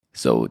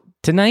So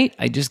tonight,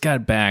 I just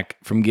got back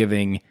from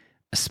giving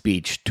a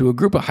speech to a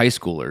group of high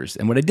schoolers.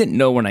 And what I didn't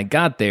know when I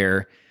got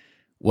there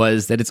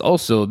was that it's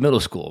also middle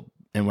school.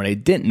 And what I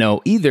didn't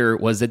know either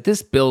was that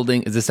this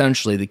building is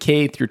essentially the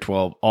K through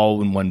 12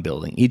 all in one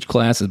building. Each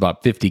class is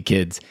about 50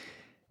 kids.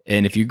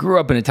 And if you grew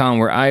up in a town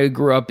where I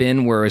grew up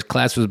in, where his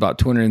class was about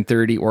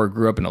 230, or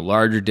grew up in a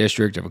larger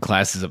district of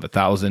classes of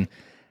 1,000,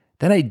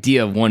 that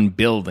idea of one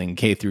building,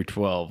 K through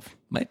 12,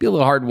 might be a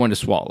little hard one to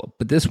swallow.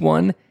 But this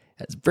one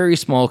has a very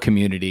small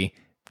community,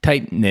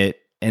 tight-knit,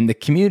 and the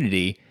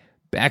community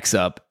backs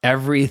up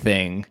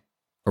everything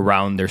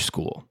around their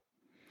school.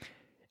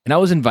 And I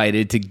was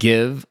invited to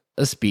give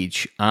a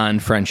speech on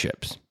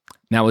friendships.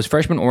 Now, it was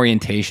freshman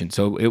orientation,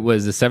 so it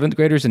was the 7th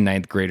graders and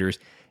 9th graders,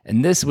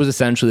 and this was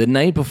essentially the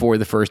night before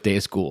the first day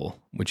of school,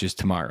 which is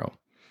tomorrow.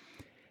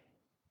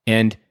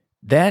 And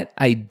that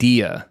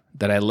idea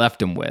that I left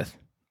them with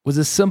was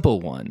a simple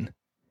one,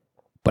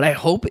 but I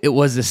hope it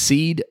was a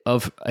seed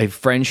of a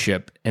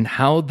friendship and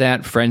how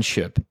that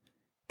friendship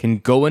can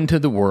go into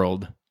the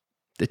world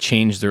to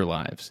change their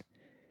lives.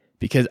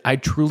 Because I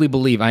truly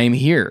believe I am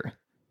here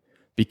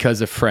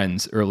because of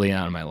friends early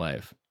on in my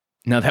life.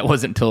 Now, that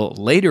wasn't until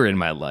later in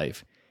my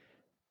life,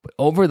 but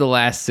over the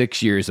last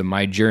 6 years of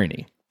my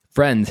journey,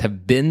 friends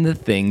have been the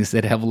things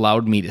that have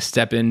allowed me to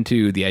step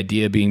into the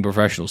idea of being a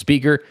professional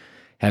speaker,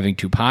 having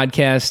 2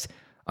 podcasts,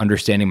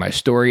 understanding my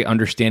story,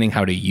 understanding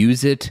how to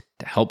use it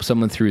to help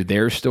someone through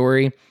their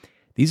story.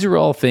 These are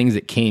all things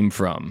that came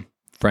from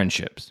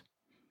friendships.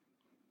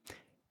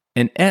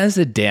 And as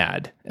a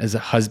dad, as a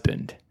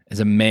husband, as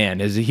a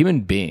man, as a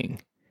human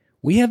being,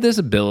 we have this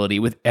ability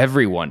with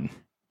everyone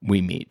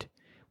we meet.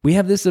 We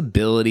have this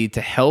ability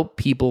to help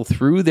people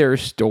through their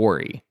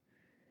story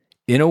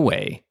in a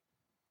way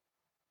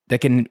that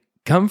can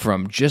come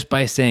from just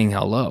by saying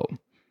hello.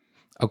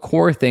 A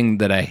core thing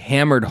that I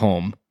hammered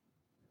home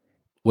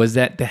was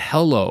that the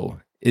hello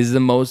is the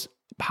most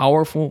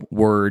powerful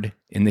word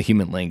in the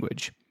human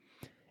language.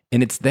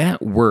 And it's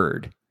that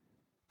word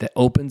that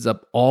opens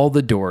up all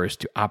the doors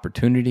to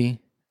opportunity,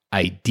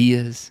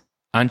 ideas,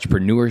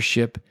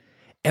 entrepreneurship,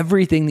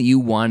 everything that you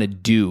want to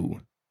do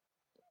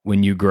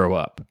when you grow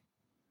up.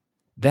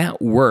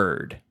 That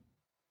word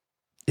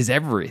is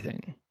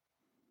everything.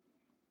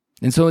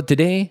 And so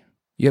today,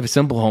 you have a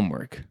simple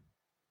homework.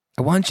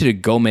 I want you to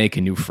go make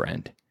a new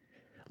friend.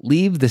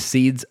 Leave the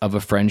seeds of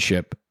a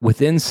friendship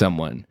within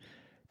someone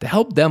to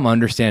help them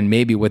understand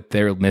maybe what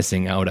they're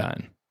missing out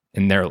on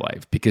in their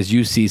life, because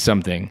you see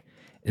something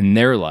in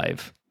their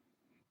life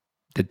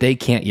that they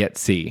can't yet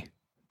see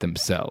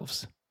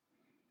themselves.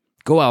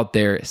 Go out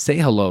there, say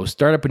hello,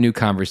 start up a new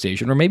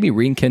conversation, or maybe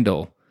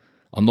rekindle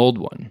an old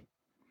one.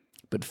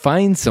 But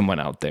find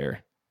someone out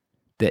there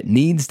that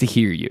needs to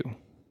hear you,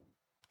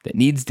 that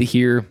needs to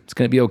hear it's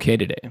going to be okay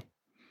today.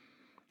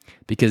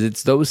 Because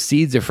it's those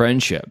seeds of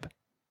friendship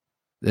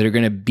that are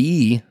going to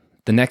be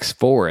the next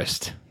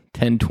forest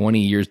 10, 20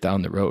 years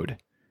down the road.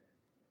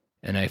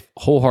 And I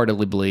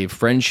wholeheartedly believe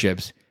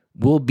friendships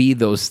will be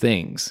those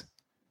things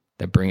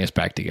that bring us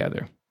back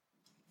together.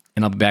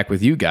 And I'll be back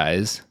with you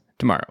guys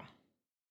tomorrow.